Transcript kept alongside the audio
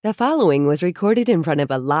The following was recorded in front of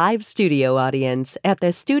a live studio audience at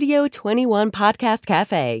the Studio 21 Podcast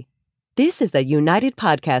Cafe. This is the United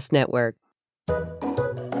Podcast Network.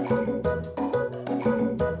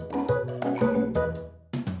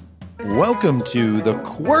 Welcome to the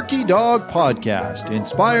Quirky Dog Podcast,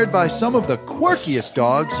 inspired by some of the quirkiest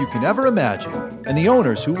dogs you can ever imagine and the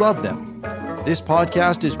owners who love them. This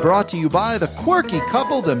podcast is brought to you by the quirky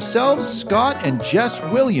couple themselves, Scott and Jess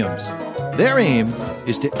Williams. Their aim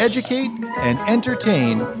is to educate and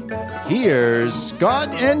entertain. Here's Scott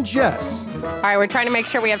and Jess. All right, we're trying to make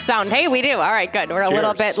sure we have sound. Hey, we do. All right, good. We're a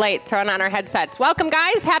little bit late throwing on our headsets. Welcome,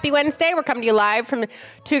 guys. Happy Wednesday. We're coming to you live from the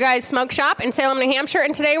Two Guys Smoke Shop in Salem, New Hampshire.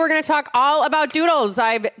 And today we're going to talk all about doodles.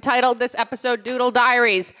 I've titled this episode Doodle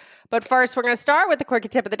Diaries. But first, we're going to start with the quirky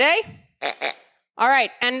tip of the day. All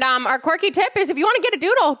right, and our quirky tip is if you want to get a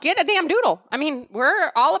doodle, get a damn doodle. I mean,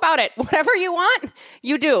 we're all about it. Whatever you want,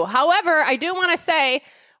 you do. However, I do want to say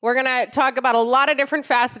we're going to talk about a lot of different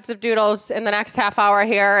facets of doodles in the next half hour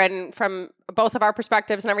here and from both of our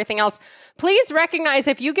perspectives and everything else. Please recognize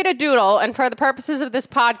if you get a doodle, and for the purposes of this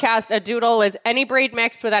podcast, a doodle is any breed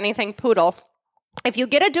mixed with anything poodle. If you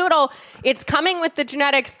get a doodle, it's coming with the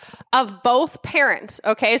genetics of both parents,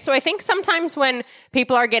 okay? So I think sometimes when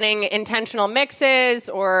people are getting intentional mixes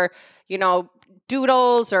or,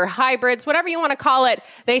 doodles or hybrids, whatever you want to call it,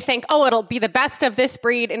 they think, oh, it'll be the best of this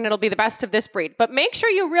breed and it'll be the best of this breed. But make sure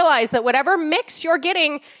you realize that whatever mix you're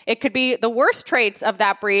getting, it could be the worst traits of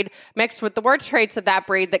that breed mixed with the worst traits of that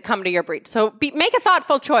breed that come to your breed. So make a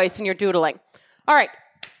thoughtful choice in your doodling. All right.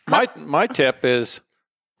 My tip is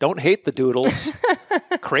don't hate the doodles,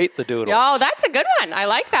 create the doodles. Oh, that's a good one. I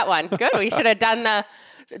like that one. Good. We should have done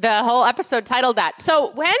the whole episode titled that.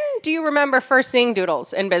 So when do you remember first seeing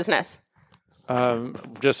doodles in business?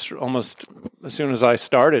 Just almost as soon as I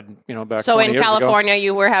started, back 20 years ago. So in California,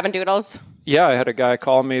 you were having doodles? Yeah, I had a guy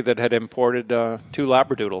call me that had imported 2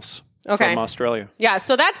 Labradoodles from Australia. Yeah,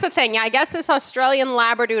 so that's the thing. Yeah, I guess this Australian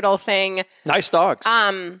Labradoodle thing. Nice dogs.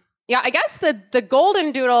 Yeah, I guess the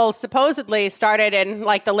golden doodle supposedly started in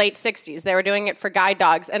like the late 60s. They were doing it for guide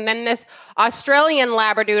dogs. And then this Australian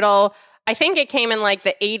Labradoodle, I think it came in like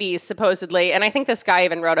the 80s supposedly. And I think this guy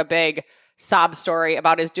even wrote a big sob story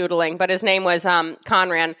about his doodling. But his name was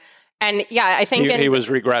Conran. And yeah, I think he was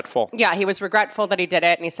regretful. Yeah, he was regretful that he did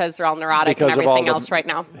it. And he says they're all neurotic because and everything else right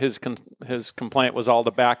now. His complaint was all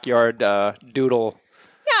the backyard doodle.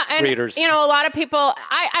 Yeah, and breeders. A lot of people,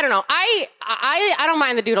 I don't know. I don't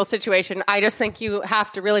mind the doodle situation. I just think you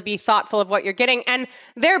have to really be thoughtful of what you're getting. And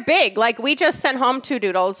they're big. Like, we just sent home 2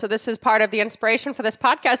 doodles, so this is part of the inspiration for this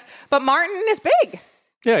podcast. But Martin is big.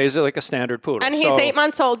 Yeah, he's like a standard poodle. And he's 8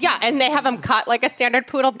 months old. Yeah, and they have him cut like a standard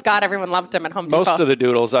poodle. God, everyone loved him at Home Depot. Most of the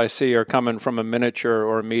doodles I see are coming from a miniature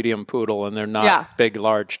or a medium poodle, and they're not big,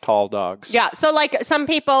 large, tall dogs. Yeah, so like some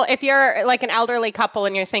people, if you're like an elderly couple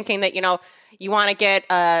and you're thinking that, you want to get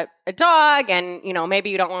a dog and,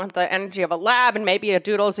 maybe you don't want the energy of a lab and maybe a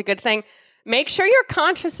doodle is a good thing, make sure you're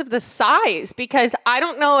conscious of the size, because I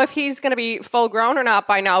don't know if he's going to be full grown or not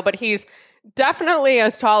by now, but he's definitely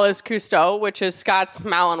as tall as Cousteau, which is Scott's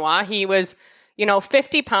Malinois. He was,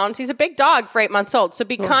 50 pounds. He's a big dog for 8 months old. So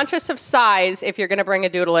be conscious of size if you're going to bring a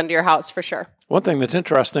doodle into your house for sure. One thing that's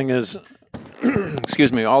interesting is,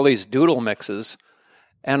 all these doodle mixes,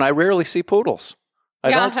 and I rarely see poodles. I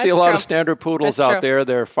don't see a lot of standard poodles out there.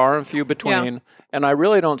 They're far and few between. Yeah. And I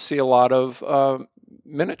really don't see a lot of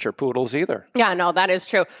miniature poodles either. Yeah, no, that is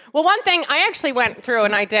true. Well, one thing, I actually went through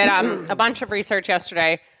and I did a bunch of research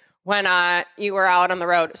yesterday when you were out on the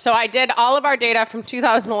road. So I did all of our data from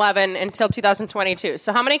 2011 until 2022.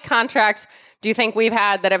 So how many contracts do you think we've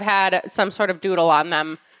had that have had some sort of doodle on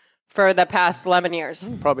them for the past 11 years?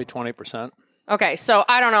 Probably 20%. Okay, so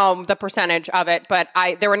I don't know the percentage of it, but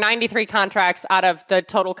there were 93 contracts out of the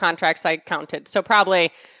total contracts I counted. So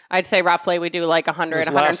probably, I'd say roughly, we do like 100,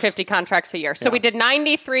 150 contracts a year. So we did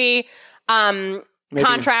 93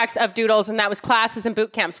 contracts of doodles, and that was classes and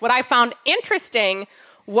boot camps. What I found interesting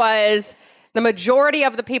was the majority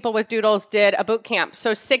of the people with doodles did a boot camp.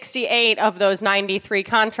 So 68 of those 93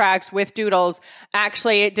 contracts with doodles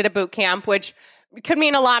actually did a boot camp, which could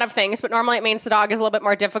mean a lot of things, but normally it means the dog is a little bit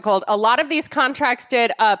more difficult. A lot of these contracts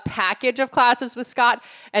did a package of classes with Scott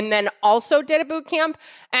and then also did a boot camp.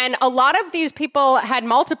 And a lot of these people had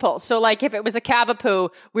multiples. So like if it was a Cavapoo,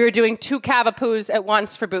 we were doing 2 Cavapoos at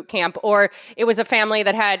once for boot camp, or it was a family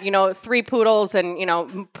that had, 3 poodles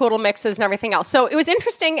and, poodle mixes and everything else. So it was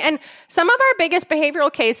interesting. And some of our biggest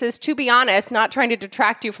behavioral cases, to be honest, not trying to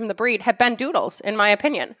detract you from the breed, have been doodles, in my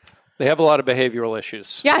opinion. They have a lot of behavioral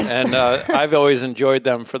issues. Yes. And I've always enjoyed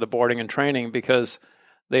them for the boarding and training because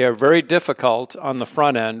they are very difficult on the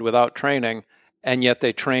front end without training. and yet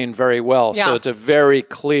they train very well. Yeah. So it's a very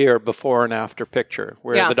clear before and after picture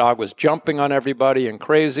where the dog was jumping on everybody and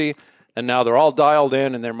crazy, and now they're all dialed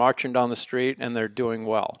in and they're marching down the street and they're doing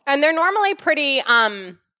well. And they're normally pretty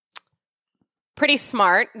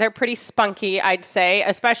smart. They're pretty spunky, I'd say,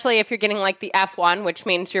 especially if you're getting like the F1, which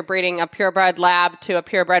means you're breeding a purebred lab to a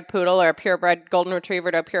purebred poodle or a purebred golden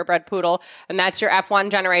retriever to a purebred poodle, and that's your F1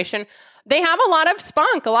 generation. They have a lot of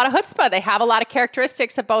spunk, a lot of chutzpah. They have a lot of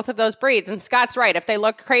characteristics of both of those breeds. And Scott's right. If they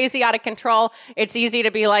look crazy out of control, it's easy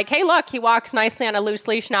to be like, hey, look, he walks nicely on a loose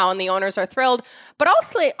leash now, and the owners are thrilled. But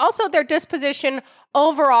also their disposition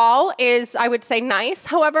overall is, I would say, nice.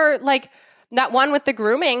 However, like that one with the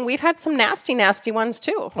grooming, we've had some nasty, nasty ones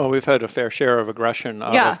too. Well, we've had a fair share of aggression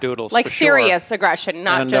out of Doodles. Like for serious sure. aggression,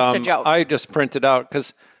 not just a joke. I just printed out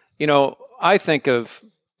because, I think of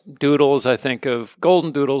Doodles, I think of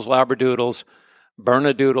Golden Doodles, Labradoodles,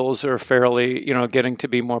 Bernedoodles are fairly, getting to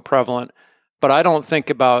be more prevalent. But I don't think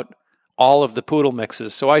about all of the poodle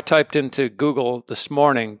mixes. So I typed into Google this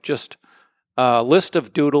morning just a list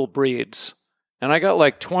of doodle breeds. And I got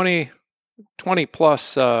like 20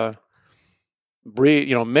 plus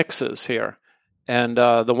breed, mixes here. And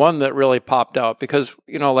the one that really popped out, because,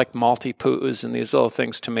 like Maltese and these little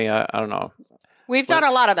things to me, I don't know. We've done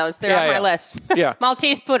a lot of those. They're on my list. Yeah.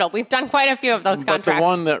 Maltese poodle. We've done quite a few of those contracts. But the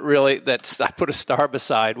one that I put a star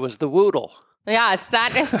beside was the Woodle. Yes,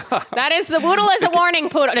 that is the Woodle is a warning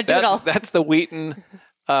doodle. That's the Wheaton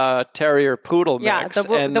Terrier Poodle mix.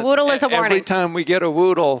 Yeah, the Woodle is a warning. Every time we get a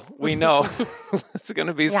Woodle, we know it's going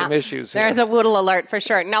to be some issues here. There's a Woodle alert for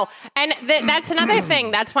sure. No, and that's another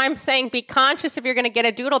thing. That's why I'm saying be conscious if you're going to get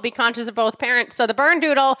a Doodle, be conscious of both parents. So the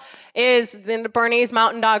Bernedoodle is the Bernese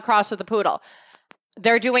Mountain Dog crossed with a Poodle.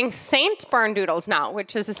 They're doing Saint Bernedoodles now,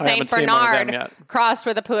 which is a Saint Bernard crossed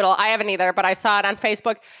with a poodle. I haven't either, but I saw it on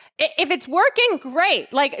Facebook. If it's working,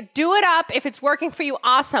 great. Like, do it up. If it's working for you,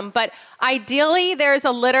 awesome. But ideally, there's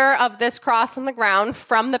a litter of this cross on the ground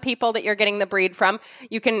from the people that you're getting the breed from.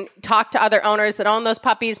 You can talk to other owners that own those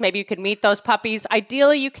puppies. Maybe you could meet those puppies.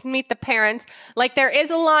 Ideally, you can meet the parents. Like, there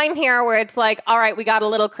is a line here where it's like, all right, we got a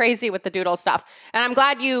little crazy with the doodle stuff. And I'm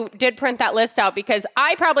glad you did print that list out, because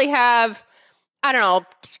I probably have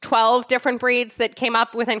 12 different breeds that came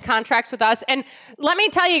up within contracts with us. And let me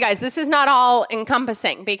tell you guys, this is not all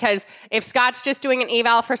encompassing, because if Scott's just doing an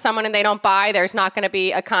eval for someone and they don't buy, there's not going to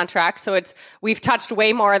be a contract. So we've touched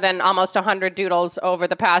way more than almost 100 doodles over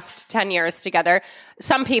the past 10 years together.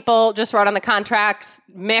 Some people just wrote on the contracts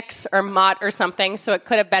mix or mutt or something. So it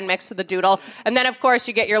could have been mixed with a doodle. And then of course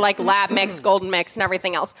you get your like lab mix, golden mix and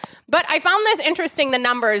everything else. But I found this interesting, the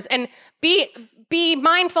numbers, and be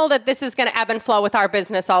mindful that this is going to ebb and flow with our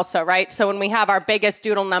business also, right? So when we have our biggest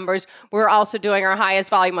doodle numbers, we're also doing our highest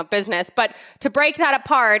volume of business. But to break that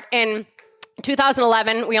apart, in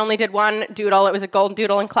 2011, we only did one doodle. It was a golden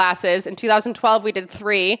doodle in classes. In 2012, we did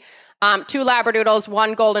 3, 2 Labradoodles,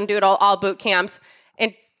 1 golden doodle, all boot camps.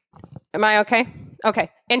 Am I okay?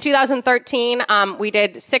 Okay. In 2013, we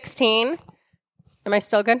did 16. Am I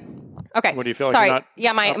still good? Okay. What do you feel? Sorry. Like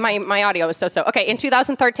yeah, my audio was so. Okay. In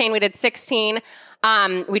 2013, we did 16.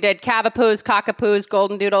 We did Cavapoos, Cockapoos,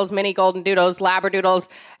 Golden Doodles, Mini Golden Doodles, Labradoodles,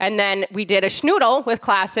 and then we did a Schnoodle with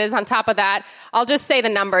classes on top of that. I'll just say the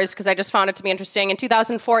numbers because I just found it to be interesting. In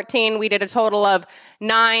 2014, we did a total of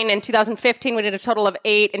 9. In 2015, we did a total of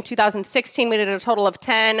 8. In 2016, we did a total of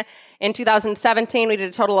 10. In 2017, we did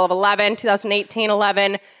a total of 11. 2018,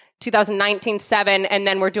 11. 2019, 7, and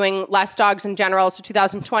then we're doing less dogs in general. So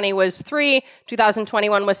 2020 was 3,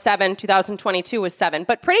 2021 was 7, 2022 was 7.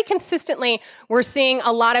 But pretty consistently, we're seeing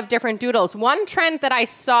a lot of different doodles. One trend that I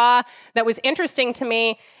saw that was interesting to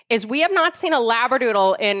me is we have not seen a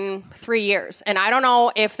Labradoodle in 3 years. And I don't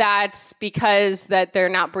know if that's because that they're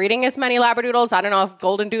not breeding as many Labradoodles. I don't know if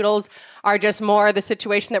Golden Doodles are just more the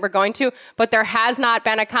situation that we're going to, but there has not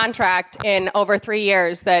been a contract in over 3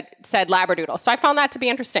 years that said Labradoodle. So I found that to be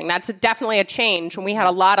interesting. That's definitely a change when we had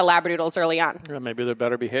a lot of Labradoodles early on. Yeah, maybe they're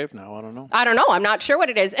better behaved now. I don't know. I'm not sure what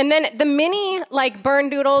it is. And then the mini like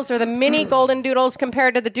Bernedoodles or the mini Golden Doodles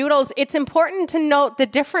compared to the Doodles, it's important to note the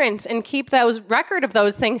difference and keep those record of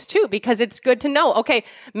those things too, because it's good to know, okay,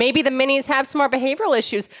 maybe the minis have some more behavioral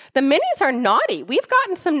issues. The minis are naughty. We've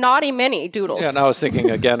gotten some naughty mini doodles. Yeah, and I was thinking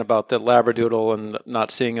again about the Labradoodle and not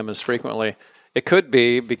seeing them as frequently. It could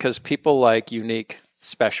be because people like unique,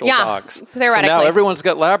 special dogs. Theoretically. So now everyone's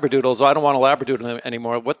got Labradoodles. I don't want a Labradoodle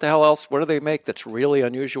anymore. What the hell else? What do they make that's really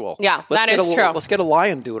unusual? Yeah, that is true. Let's get a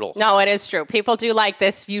Lion Doodle. No, it is true. People do like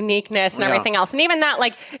this uniqueness and everything else. And even that,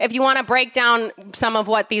 like, if you want to break down some of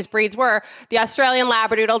what these breeds were, the Australian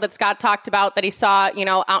Labradoodle that Scott talked about that he saw,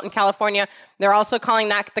 out in California, They're also calling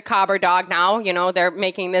that the Cobber dog now. You know, they're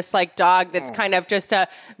making this like dog that's kind of just a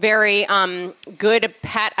very good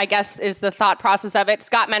pet, I guess, is the thought process of it.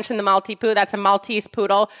 Scott mentioned the Maltipoo. That's a Maltese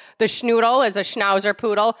poodle. The Schnoodle is a Schnauzer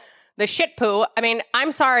poodle. The Shih Poo, I mean,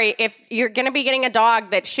 I'm sorry, if you're going to be getting a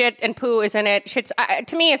dog that shit and poo is in it,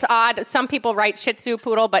 to me it's odd. Some people write Shih Tzu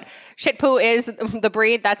Poodle, but Shih Poo is the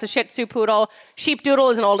breed. That's a Shih Tzu Poodle.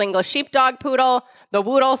 Sheepdoodle is an Old English Sheepdog Poodle. The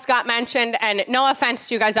Woodle, Scott mentioned, and no offense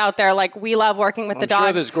to you guys out there, like, we love working with the dogs. I'm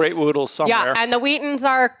sure there's great Woodles somewhere. Yeah, and the Wheatons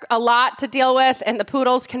are a lot to deal with, and the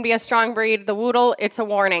Poodles can be a strong breed. The Woodle, it's a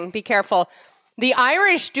warning. Be careful. The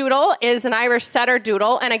Irish Doodle is an Irish Setter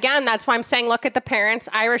Doodle. And again, that's why I'm saying look at the parents.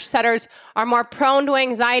 Irish Setters are more prone to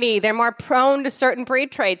anxiety. They're more prone to certain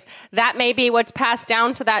breed traits. That may be what's passed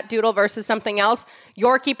down to that Doodle versus something else.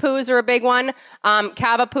 Yorkie Poos are a big one.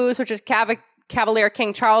 Cavapoos, which is Cavalier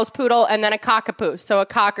King Charles Poodle, and then a Cockapoo. So a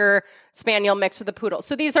Cocker Spaniel mixed with a Poodle.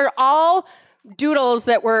 So these are all Doodles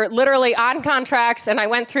that were literally on contracts. And I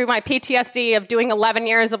went through my PTSD of doing 11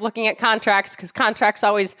 years of looking at contracts because contracts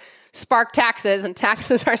always spark taxes, and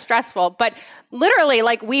taxes are stressful. But literally,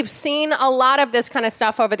 like, we've seen a lot of this kind of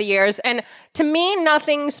stuff over the years. And to me,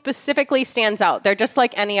 nothing specifically stands out. They're just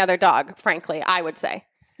like any other dog, frankly, I would say.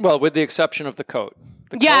 Well, with the exception of the coat.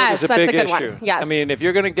 The yes, coat is that's a good issue. one. Yes. I mean, if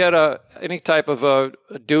you're going to get any type of a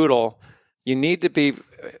doodle, you need to be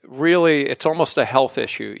really, it's almost a health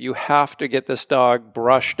issue. You have to get this dog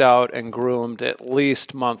brushed out and groomed at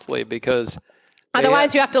least monthly because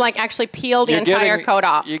otherwise, you have to like actually peel the entire coat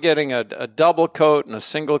off. You're getting a double coat and a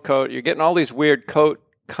single coat. You're getting all these weird coat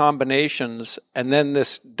combinations, and then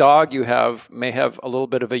this dog you have may have a little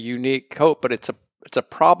bit of a unique coat, but it's a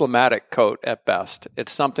problematic coat at best.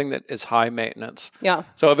 It's something that is high maintenance. Yeah.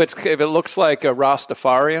 So if it looks like a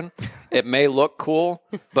Rastafarian, it may look cool,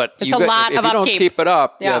 but it's a lot of upkeep. If you don't keep it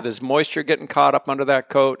up, there's moisture getting caught up under that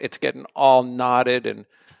coat. It's getting all knotted and.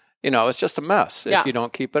 It's just a mess if you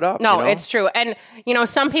don't keep it up. No, it's true. And,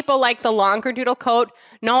 some people like the longer Doodle coat.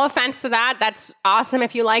 No offense to that. That's awesome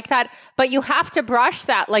if you like that. But you have to brush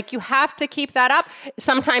that. Like, you have to keep that up.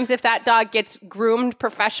 Sometimes if that dog gets groomed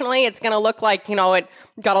professionally, it's going to look like, it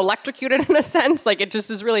got electrocuted in a sense. Like, it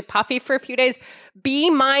just is really puffy for a few days.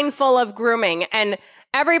 Be mindful of grooming. And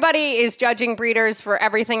everybody is judging breeders for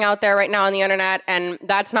everything out there right now on the internet, and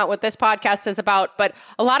that's not what this podcast is about. But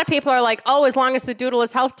a lot of people are like, oh, as long as the Doodle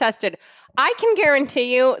is health tested. I can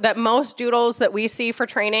guarantee you that most Doodles that we see for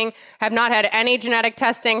training have not had any genetic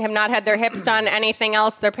testing, have not had their hips done, anything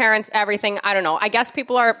else, their parents, everything. I don't know. I guess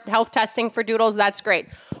people are health testing for Doodles. That's great.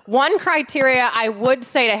 One criteria I would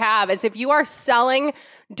say to have is if you are selling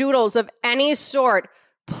Doodles of any sort,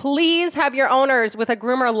 please have your owners with a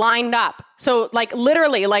groomer lined up. So like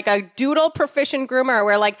literally like a Doodle proficient groomer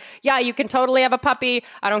where like, yeah, you can totally have a puppy.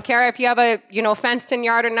 I don't care if you have a, fenced in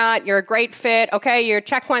yard or not. You're a great fit. Okay. Your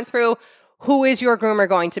check went through. Who is your groomer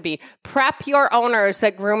going to be? Prep your owners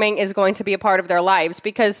that grooming is going to be a part of their lives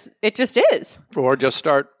because it just is. Or just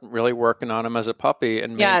start really working on them as a puppy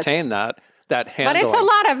and maintain that handling. But it's a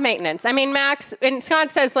lot of maintenance. I mean, Max, and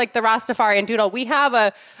Scott says like the Rastafarian Doodle, we have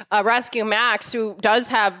a rescue Max who does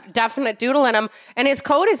have definite Doodle in him, and his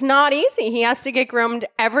coat is not easy. He has to get groomed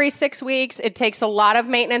every 6 weeks. It takes a lot of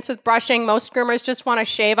maintenance with brushing. Most groomers just want to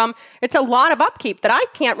shave them. It's a lot of upkeep that I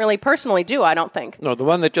can't really personally do, I don't think. No, the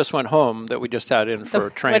one that just went home that we just had in for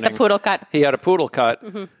training. With the poodle cut. He had a poodle cut,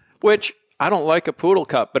 which I don't like a poodle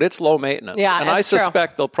cut, but it's low maintenance. Yeah, and I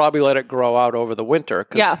suspect they'll probably let it grow out over the winter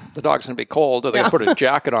because the dog's going to be cold or they're going to put a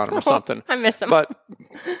jacket on him or something. I miss him. But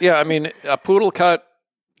yeah, I mean, a poodle cut,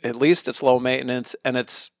 at least it's low maintenance and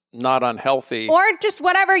it's not unhealthy. Or just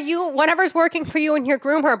whatever's working for you and your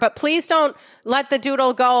groomer. But please don't let the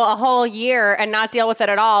Doodle go a whole year and not deal with it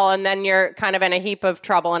at all. And then you're kind of in a heap of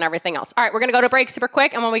trouble and everything else. All right, we're going to go to break super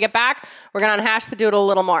quick. And when we get back, we're going to unhash the Doodle a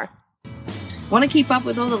little more. Want to keep up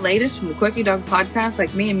with all the latest from the Quirky Dog podcast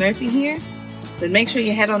like me and Murphy here? Then make sure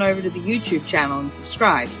you head on over to the YouTube channel and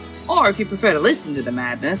subscribe. Or if you prefer to listen to the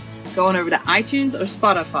madness, go on over to iTunes or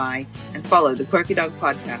Spotify and follow the Quirky Dog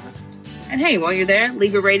podcast. And hey, while you're there,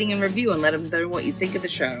 leave a rating and review and let them know what you think of the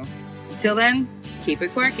show. Until then, keep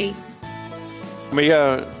it quirky. We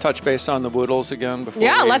touch base on the Woodles again before.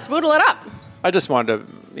 Yeah, let's Woodle it up. I just wanted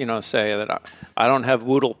to, say that I don't have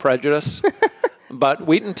Woodle prejudice. But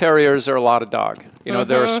Wheaton Terriers are a lot of dog.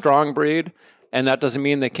 They're a strong breed, and that doesn't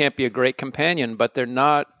mean they can't be a great companion, but they're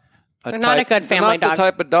not a good family dog. The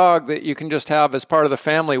type of dog that you can just have as part of the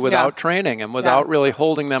family without training and without really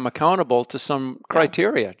holding them accountable to some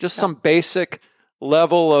criteria, just some basic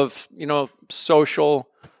level of, social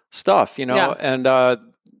stuff, and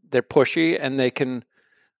they're pushy and they can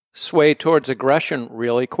sway towards aggression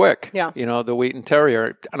really quick. Yeah. The Wheaten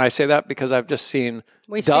Terrier. And I say that because I've just seen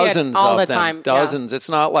dozens all of the them. time. Dozens. Yeah. It's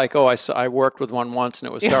not like, I worked with one once and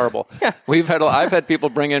it was terrible. Yeah. I've had people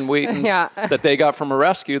bring in Wheatens that they got from a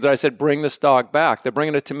rescue that I said, bring this dog back. They're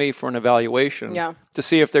bringing it to me for an evaluation to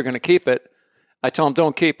see if they're going to keep it. I tell them,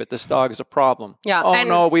 don't keep it. This dog is a problem. Yeah. Oh,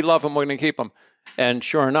 no, we love him. We're going to keep him. And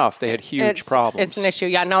sure enough, they had huge problems. It's an issue.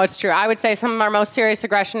 Yeah, no, it's true. I would say some of our most serious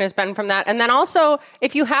aggression has been from that. And then also,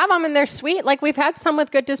 if you have them and they're sweet, like we've had some with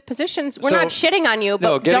good dispositions, we're not shitting on you.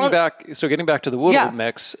 But getting back to the Woodle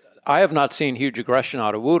mix, I have not seen huge aggression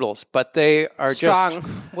out of Woodles, but they are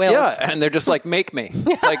strong-willed. Yeah, and they're just like, make me.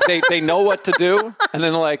 Like they know what to do, and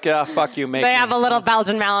then they're like, fuck you, make me. They have a little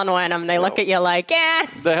Belgian Malinois in them. They look at you like,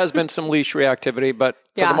 There has been some leash reactivity, but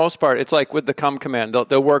for the most part, it's like with the come command.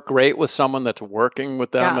 They'll work great with someone that's working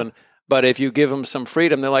with them, but if you give them some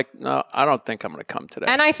freedom, they're like, no, I don't think I'm going to come today.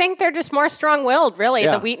 And I think they're just more strong-willed, really.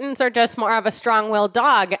 Yeah. The Wheatens are just more of a strong-willed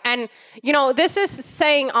dog. And, this is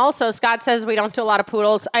saying also, Scott says we don't do a lot of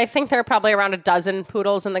poodles. I think there are probably around a dozen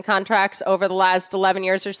poodles in the contracts over the last 11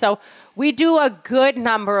 years or so. We do a good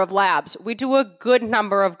number of labs. We do a good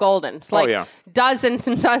number of Goldens, dozens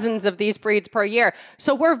and dozens of these breeds per year.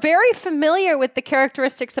 So we're very familiar with the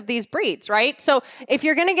characteristics of these breeds, right? So if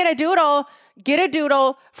you're going to get a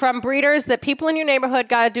doodle from breeders that people in your neighborhood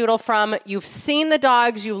got a doodle from. You've seen the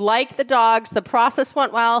dogs. You like the dogs. The process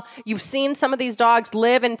went well. You've seen some of these dogs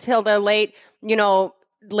live until their late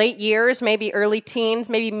years, maybe early teens,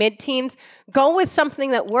 maybe mid-teens. Go with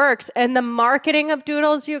something that works. And the marketing of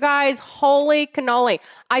doodles, you guys, holy cannoli.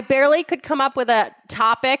 I barely could come up with a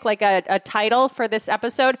topic, like a title for this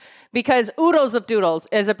episode, because Oodles of Doodles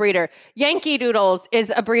is a breeder. Yankee Doodles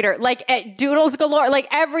is a breeder. Like Doodles galore, like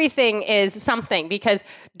everything is something, because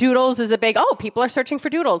Doodles is a big, people are searching for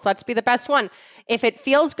Doodles. Let's be the best one. If it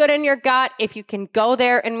feels good in your gut, if you can go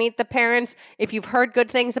there and meet the parents, if you've heard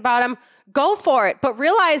good things about them, go for it. But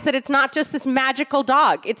realize that it's not just this magical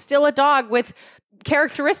dog. It's still a dog with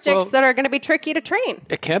characteristics that are going to be tricky to train.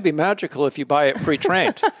 It can be magical if you buy it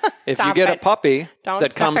pre-trained. If you get a puppy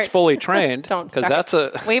that comes fully trained, because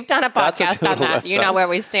we've done a podcast on that. You know where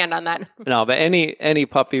we stand on that. No, but any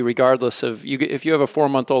puppy, regardless of if you have a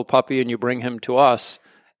 4-month-old puppy and you bring him to us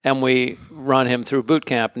and we run him through boot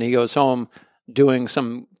camp and he goes home doing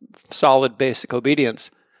some solid basic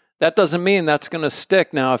obedience, that doesn't mean that's going to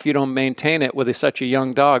stick now if you don't maintain it with such a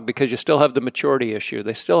young dog, because you still have the maturity issue.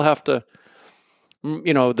 They still have to,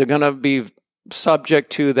 they're going to be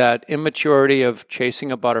subject to that immaturity of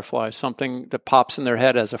chasing a butterfly, something that pops in their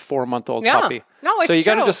head as a 4-month-old puppy. No, it's so you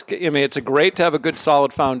got to it's great to have a good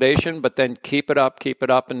solid foundation, but then keep it up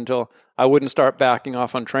until I wouldn't start backing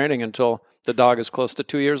off on training until the dog is close to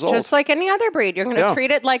 2 years old. Just like any other breed. You're going to treat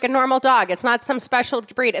it like a normal dog. It's not some special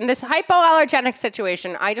breed. And this hypoallergenic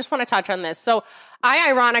situation, I just want to touch on this. So I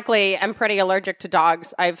ironically am pretty allergic to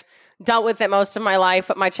dogs. I've dealt with it most of my life,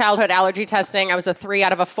 but my childhood allergy testing, I was a 3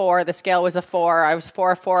 out of a 4. The scale was a 4. I was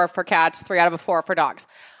 4 for cats, 3 out of a 4 for dogs.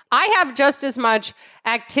 I have just as much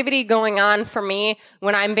activity going on for me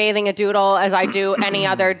when I'm bathing a doodle as I do any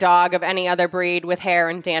other dog of any other breed with hair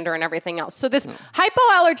and dander and everything else. So this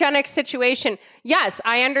hypoallergenic situation, yes,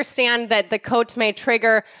 I understand that the coats may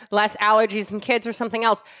trigger less allergies in kids or something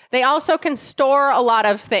else. They also can store a lot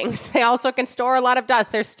of things. They also can store a lot of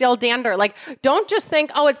dust. There's still dander. Like, don't just think,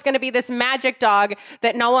 it's going to be this magic dog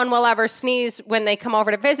that no one will ever sneeze when they come over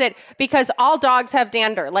to visit, because all dogs have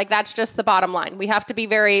dander. Like, that's just the bottom line. We have to be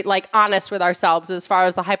very honest with ourselves as far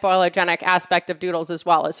as the hypoallergenic aspect of doodles as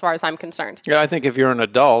well, as far as I'm concerned. Yeah, I think if you're an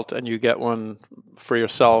adult and you get one for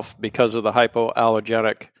yourself because of the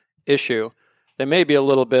hypoallergenic issue, there may be a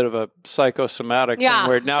little bit of a psychosomatic thing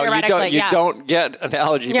where now you don't get an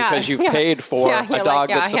allergy because you've paid for a dog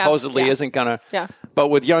that supposedly isn't going to. Yeah. But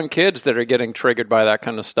with young kids that are getting triggered by that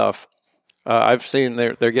kind of stuff, I've seen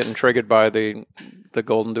they're getting triggered by the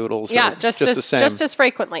golden doodles. Yeah, just as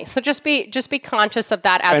frequently. So just be conscious of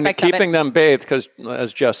that aspect and keeping them bathed, because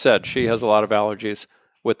as Jess said, she has a lot of allergies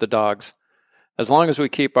with the dogs. As long as we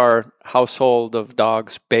keep our household of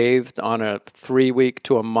dogs bathed on a 3-week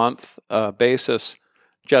to a month basis,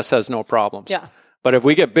 Jess has no problems. Yeah. But if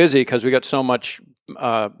we get busy because we got so much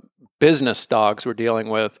business dogs we're dealing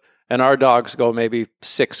with, and our dogs go maybe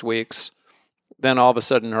 6 weeks, then all of a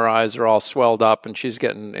sudden her eyes are all swelled up and she's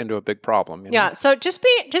getting into a big problem. Yeah. So just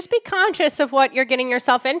be conscious of what you're getting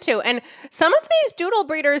yourself into. And some of these doodle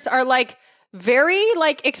breeders are very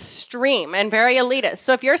extreme and very elitist.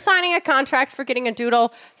 So if you're signing a contract for getting a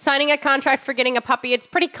doodle, signing a contract for getting a puppy, it's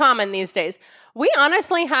pretty common these days. We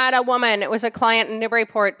honestly had a woman, it was a client in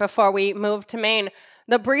Newburyport before we moved to Maine,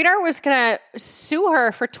 the breeder was going to sue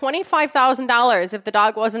her for $25,000 if the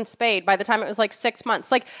dog wasn't spayed by the time it was like 6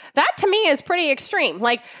 months. Like, that to me is pretty extreme.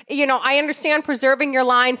 Like, I understand preserving your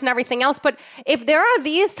lines and everything else, but if there are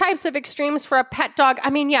these types of extremes for a pet dog, I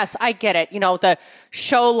mean, yes, I get it. The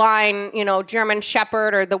show line, German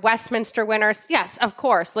Shepherd or the Westminster winners. Yes, of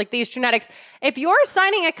course. Like, these genetics. If you're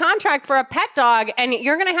signing a contract for a pet dog and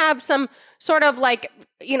you're going to have some sort of like,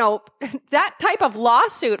 that type of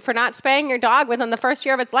lawsuit for not spaying your dog within the first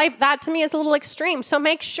year of its life, that to me is a little extreme. So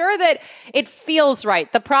make sure that it feels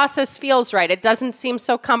right. The process feels right. It doesn't seem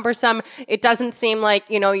so cumbersome. It doesn't seem like,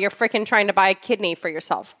 you're freaking trying to buy a kidney for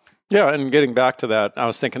yourself. Yeah, and getting back to that, I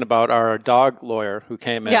was thinking about our dog lawyer who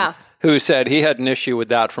came in, who said he had an issue with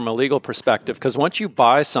that from a legal perspective, because once you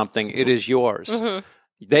buy something, it is yours. Mm-hmm.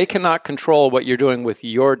 They cannot control what you're doing with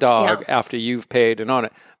your dog after you've paid and on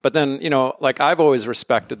it. But then, like I've always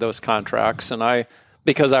respected those contracts, and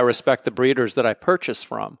because I respect the breeders that I purchase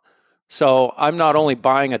from. So I'm not only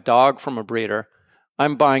buying a dog from a breeder,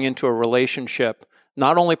 I'm buying into a relationship,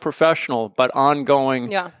 not only professional, but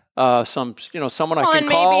ongoing. Yeah. Someone I can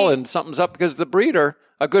call and something's up, because the breeder,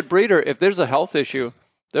 a good breeder, if there's a health issue,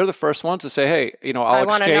 they're the first ones to say, hey, I'll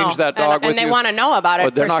exchange that dog with you. And they want to know about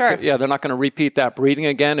it, for sure. They're not going to repeat that breeding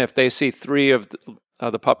again. If they see 3 of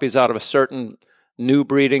the puppies out of a certain new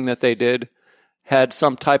breeding that they did had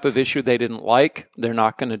some type of issue they didn't like, they're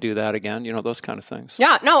not going to do that again. Those kind of things.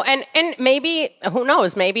 Yeah, no, and maybe, who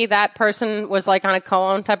knows, maybe that person was like on a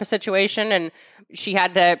co-own type of situation and she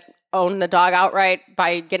had to own the dog outright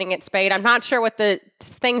by getting it spayed. I'm not sure what the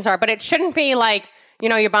things are, but it shouldn't be like,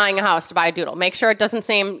 you're buying a house to buy a doodle. Make sure it doesn't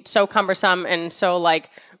seem so cumbersome and so like,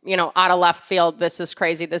 out of left field. This is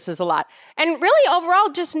crazy. This is a lot. And really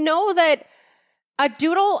overall, just know that a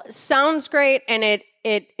doodle sounds great and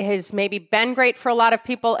it has maybe been great for a lot of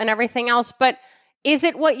people and everything else, but is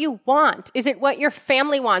it what you want? Is it what your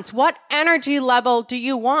family wants? What energy level do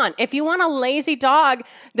you want? If you want a lazy dog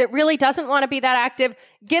that really doesn't want to be that active,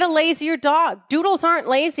 get a lazier dog. Doodles aren't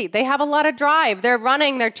lazy. They have a lot of drive. They're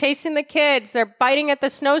running. They're chasing the kids. They're biting at the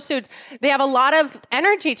snowsuits. They have a lot of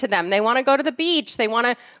energy to them. They want to go to the beach. They want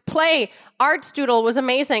to play. Art's doodle was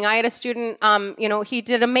amazing. I had a student, he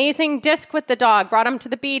did amazing disc with the dog, brought him to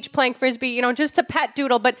the beach playing Frisbee, just a pet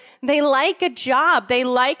doodle, but they like a job. They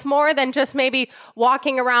like more than just maybe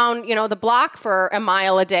walking around, the block for a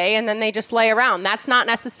mile a day and then they just lay around. That's not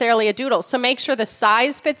necessarily a doodle. So make sure the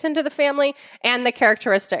size fits into the family and the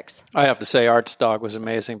characteristics. I have to say Art's dog was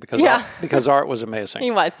amazing because Art was amazing. He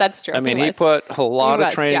was, that's true. I mean, he put a lot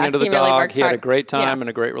of training into the dog. Really he had a great time and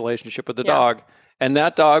a great relationship with the dog. And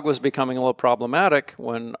that dog was becoming a little problematic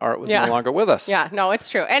when Art was no longer with us. Yeah, no, it's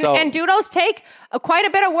true. And doodles take quite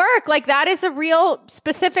a bit of work. Like, that is a real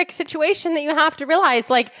specific situation that you have to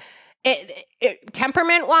realize. Like,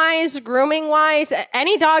 temperament-wise, grooming-wise,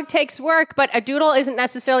 any dog takes work, but a doodle isn't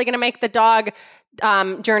necessarily going to make the dog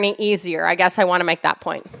journey easier. I guess I want to make that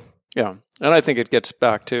point. Yeah, and I think it gets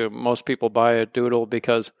back to most people buy a doodle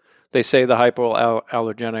because they say the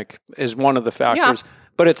hypoallergenic is one of the factors. Yeah.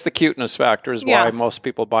 But it's the cuteness factor is why most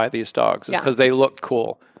people buy these dogs. It's because they look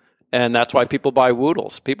cool. And that's why people buy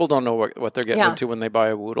Woodles. People don't know what they're getting into when they buy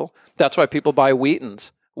a Woodle. That's why people buy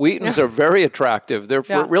Wheatons. Wheatons are very attractive. They're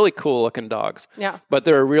really cool-looking dogs. Yeah. But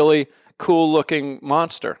they're a really cool-looking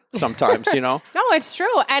monster sometimes, No, it's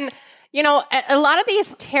true. And, a lot of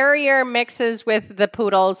these terrier mixes with the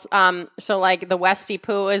poodles, so like the Westie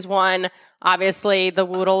Poo is one. Obviously, the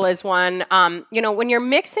Woodle is one. When you're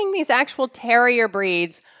mixing these actual terrier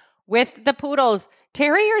breeds with the poodles,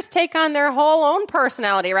 terriers take on their whole own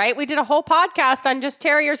personality, right? We did a whole podcast on just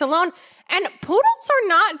terriers alone. And poodles are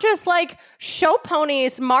not just like show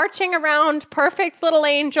ponies marching around, perfect little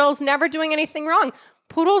angels, never doing anything wrong.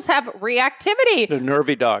 Poodles have reactivity. They're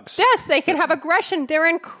nervy dogs. Yes, they can have aggression. They're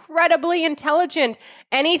incredibly intelligent.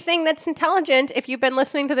 Anything that's intelligent, if you've been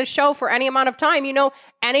listening to the show for any amount of time,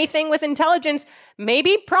 anything with intelligence may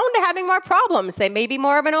be prone to having more problems. They may be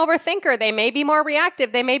more of an overthinker. They may be more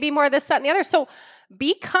reactive. They may be more this, that, and the other. So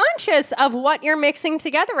be conscious of what you're mixing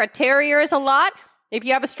together. A terrier is a lot. If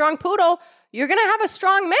you have a strong poodle, you're going to have a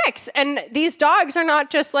strong mix. And these dogs are not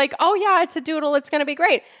just like, oh yeah, it's a doodle, it's going to be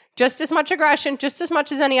great. Just as much aggression, just as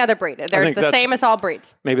much as any other breed. They're the same as all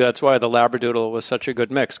breeds. Maybe that's why the Labradoodle was such a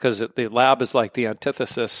good mix, because the Lab is like the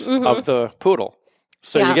antithesis of the poodle.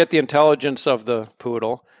 So you get the intelligence of the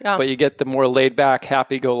poodle, but you get the more laid-back,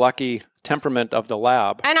 happy-go-lucky temperament of the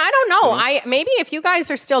Lab. And I don't know. Maybe if you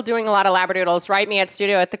guys are still doing a lot of Labradoodles, write me at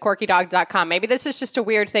studio@thequirkydog.com. Maybe this is just a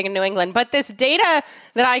weird thing in New England. But this data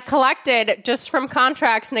that I collected just from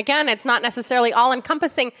contracts, and again, it's not necessarily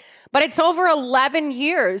all-encompassing, but it's over 11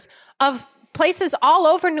 years of places all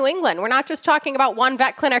over New England. We're not just talking about one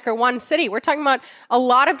vet clinic or one city. We're talking about a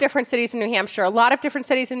lot of different cities in New Hampshire, a lot of different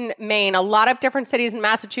cities in Maine, a lot of different cities in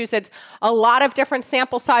Massachusetts, a lot of different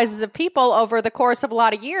sample sizes of people over the course of a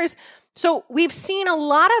lot of years. So we've seen a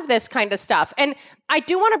lot of this kind of stuff. And I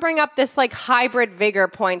do want to bring up this like hybrid vigor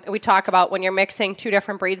point that we talk about when you're mixing two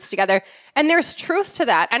different breeds together. And there's truth to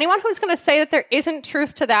that. Anyone who's going to say that there isn't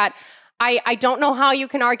truth to that, I don't know how you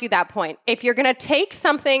can argue that point. If you're going to take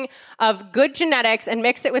something of good genetics and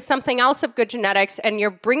mix it with something else of good genetics, and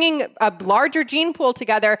you're bringing a larger gene pool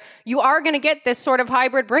together, you are going to get this sort of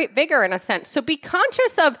hybrid vigor in a sense. So be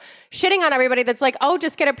conscious of shitting on everybody that's like, oh,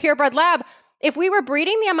 just get a purebred lab. If we were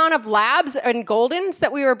breeding the amount of labs and Goldens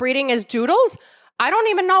that we were breeding as doodles, I don't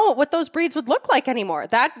even know what those breeds would look like anymore.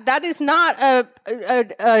 That is not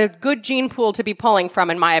a good gene pool to be pulling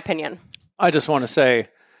from, in my opinion. I just want to say,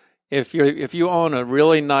 if you own a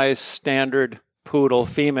really nice standard poodle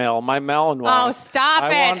female, my Malinois. Oh, stop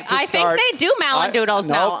it! I think they do Malinoodles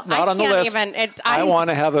now. Not on the list. I want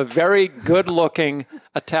to have a very good-looking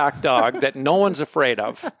attack dog that no one's afraid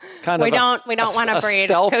of. We don't want to breed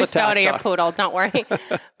Custodia poodle. Don't worry.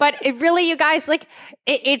 But it really, you guys, like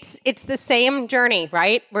it's the same journey,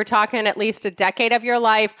 right? We're talking at least a decade of your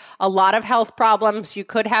life, a lot of health problems. You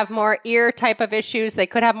could have more ear type of issues. They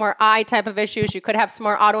could have more eye type of issues. You could have some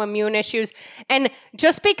more autoimmune issues. And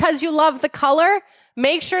just because you love the color,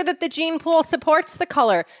 make sure that the gene pool supports the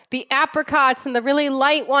color. The apricots and the really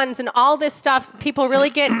light ones and all this stuff, people really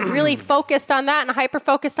get really focused on that and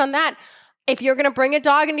hyper-focused on that. If you're going to bring a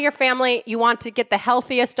dog into your family, you want to get the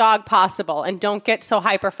healthiest dog possible and don't get so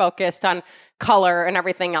hyper-focused on color and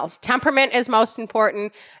everything else. Temperament is most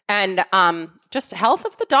important, and just health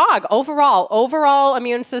of the dog overall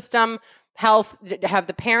immune system, health. Have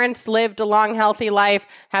the parents lived a long, healthy life?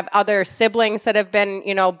 Have other siblings that have been,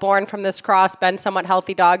 born from this cross been somewhat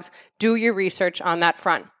healthy dogs? Do your research on that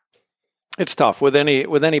front. It's tough with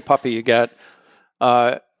any puppy you get.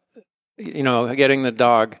 Getting the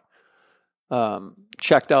dog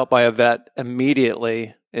checked out by a vet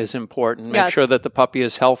immediately is important. Make sure that the puppy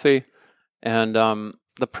is healthy. And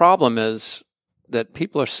the problem is that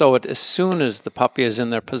people are as soon as the puppy is in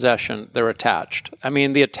their possession, they're attached. I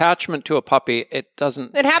mean, the attachment to a puppy, it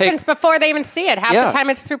happens before they even see it. Half the time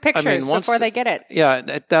it's through pictures before they get it.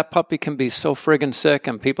 Yeah, that puppy can be so friggin' sick,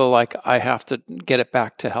 and people are like, I have to get it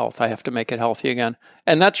back to health. I have to make it healthy again.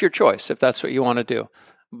 And that's your choice if that's what you want to do.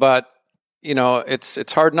 But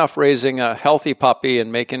it's hard enough raising a healthy puppy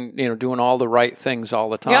and making, doing all the right things all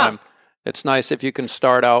the time. Yeah. It's nice if you can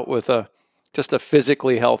start out with just a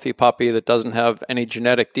physically healthy puppy that doesn't have any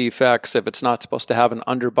genetic defects. If it's not supposed to have an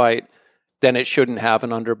underbite, then it shouldn't have an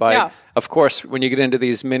underbite. Yeah. Of course, when you get into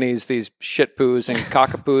these minis, these shit poos and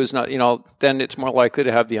cockapoos, then it's more likely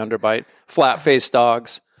to have the underbite. Flat-faced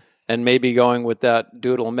dogs. And maybe going with that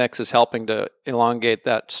doodle mix is helping to elongate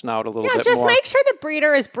that snout a little bit more. Just make sure the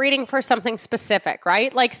breeder is breeding for something specific,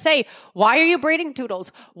 right? Like say, why are you breeding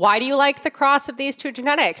doodles? Why do you like the cross of these two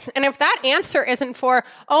genetics? And if that answer isn't for,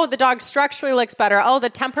 oh, the dog structurally looks better, oh, the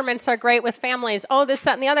temperaments are great with families, oh, this,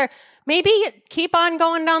 that, and the other, maybe keep on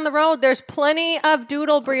going down the road. There's plenty of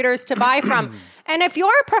doodle breeders to buy from. And if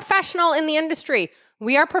you're a professional in the industry,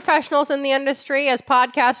 we are professionals in the industry as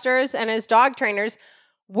podcasters and as dog trainers,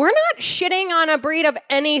 we're not shitting on a breed of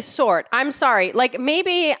any sort. I'm sorry. Like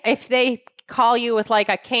maybe if they call you with like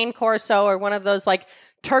a cane corso or one of those like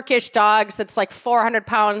Turkish dogs that's like 400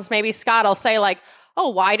 pounds, maybe Scott will say like,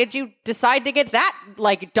 oh, why did you decide to get that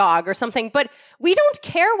like dog or something? But we don't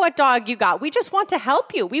care what dog you got. We just want to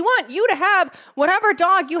help you. We want you to have whatever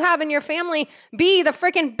dog you have in your family be the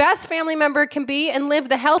freaking best family member it can be and live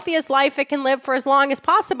the healthiest life it can live for as long as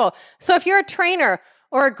possible. So if you're a trainer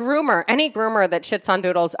or a groomer, any groomer that shits on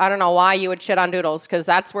doodles, I don't know why you would shit on doodles, because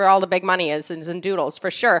that's where all the big money is in doodles,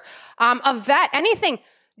 for sure. A vet, anything.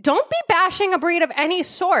 Don't be bashing a breed of any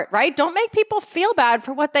sort, right? Don't make people feel bad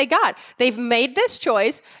for what they got. They've made this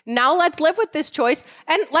choice. Now let's live with this choice,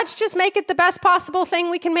 and let's just make it the best possible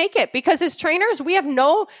thing we can make it. Because as trainers, we have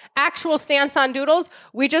no actual stance on doodles.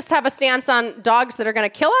 We just have a stance on dogs that are going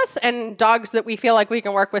to kill us and dogs that we feel like we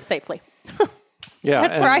can work with safely. Yeah,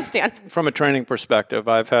 that's where I stand. From a training perspective,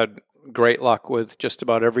 I've had great luck with just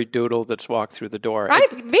about every doodle that's walked through the door.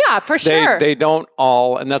 Sure. They don't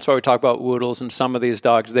all, and that's why we talk about woodles and some of these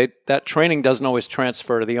dogs. That training doesn't always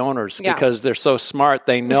transfer to the owners because they're so smart.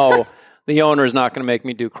 They know the owner is not going to make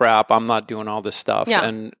me do crap. I'm not doing all this stuff,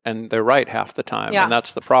 and they're right half the time, and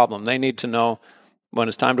that's the problem. They need to know when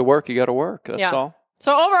it's time to work, you got to work. That's all.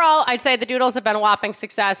 So overall, I'd say the Doodles have been a whopping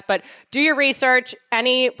success, but do your research.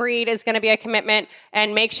 Any breed is going to be a commitment,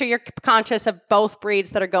 and make sure you're conscious of both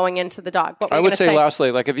breeds that are going into the dog. I would say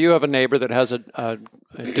lastly, like if you have a neighbor that has a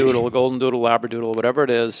doodle, a golden doodle, labradoodle, whatever it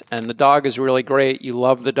is, and the dog is really great, you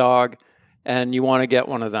love the dog, and you want to get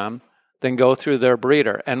one of them, then go through their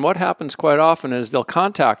breeder. And what happens quite often is they'll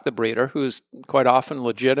contact the breeder, who's quite often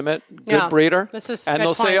legitimate, good breeder. And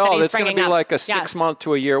they'll say, oh, it's going to be like a 6 month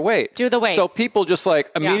to a year wait. Do the wait. So people just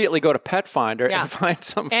like immediately go to Pet Finder and find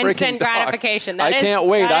some freaking instant dog. gratification. I can't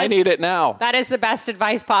wait. I need it now. That is the best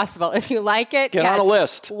advice possible. If you like it, get on a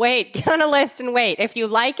list. Wait. Get on a list and wait. If you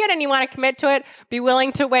like it and you want to commit to it, be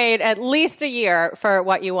willing to wait at least a year for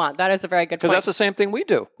what you want. That is a very good point. Because that's the same thing we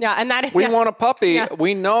do. Yeah, and that we want a puppy. Yeah.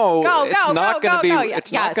 We know it's not going to be.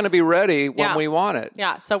 It's not going to be ready when we want it.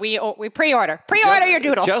 Yeah, so we pre-order your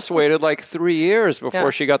doodles. Just waited like 3 years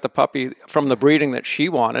before she got the puppy from the breeding that she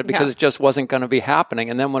wanted because it just wasn't going to be happening.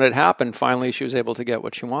 And then when it happened, finally she was able to get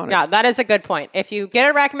what she wanted. Yeah, that is a good point. If you get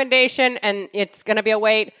a recommendation and it's going to be a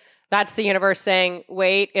wait, that's the universe saying,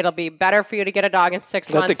 wait, it'll be better for you to get a dog in 6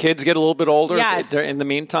 months. Let the kids get a little bit older in the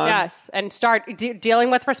meantime. Yes, and start dealing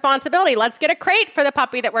with responsibility. Let's get a crate for the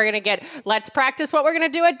puppy that we're going to get. Let's practice what we're going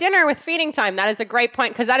to do at dinner with feeding time. That is a great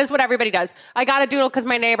point because that is what everybody does. I got a doodle because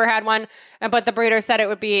my neighbor had one, but the breeder said it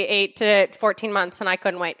would be 8 to 14 months, and I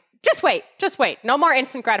couldn't wait. Just wait. No more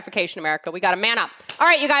instant gratification, America. We got to man up. All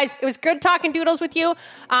right, you guys, it was good talking doodles with you.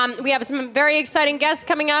 We have some very exciting guests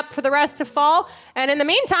coming up for the rest of fall. And in the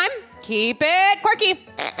meantime, keep it quirky.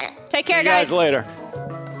 Take care, guys. See you guys later.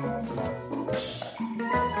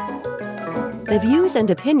 The views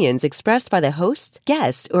and opinions expressed by the hosts,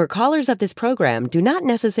 guests, or callers of this program do not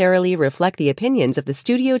necessarily reflect the opinions of the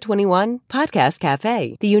Studio 21 Podcast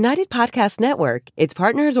Cafe, the United Podcast Network, its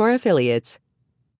partners, or affiliates.